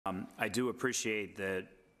I do appreciate that,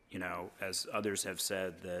 as others have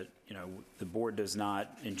said, that, the board does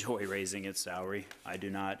not enjoy raising its salary. I do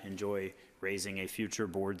not enjoy raising a future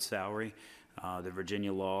board salary. The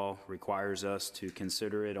Virginia law requires us to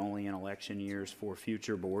consider it only in election years for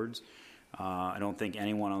future boards. I don't think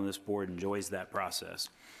anyone on this board enjoys that process.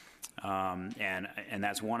 And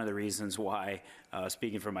that's one of the reasons why,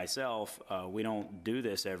 speaking for myself, we don't do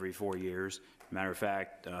this every 4 years. Matter of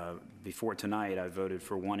fact, before tonight, I voted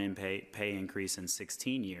for one pay increase in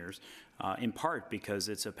 16 years, in part because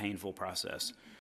it's a painful process.